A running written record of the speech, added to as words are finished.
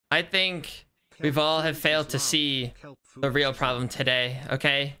I think we've all have failed to see the real problem today,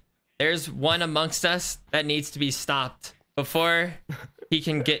 okay? There's one amongst us that needs to be stopped before he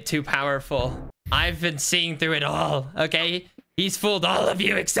can get too powerful. I've been seeing through it all, okay? He's fooled all of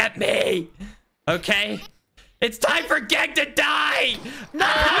you except me, okay? It's time for Gegg to die! No!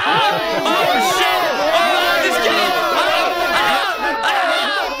 Oh, shit! Oh, I'm just kidding!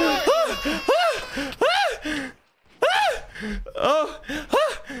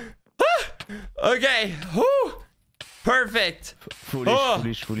 Okay. Whew. Perfect.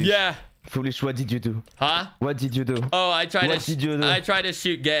 Foolish. Yeah. Foolish, what did you do? Huh? What did you do? Oh, I tried What to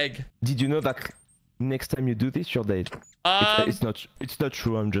shoot Gegg. Did you know that next time you do this, you're dead? It's not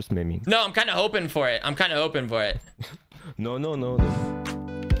true. I'm just memeing. No, I'm kind of hoping for it. No.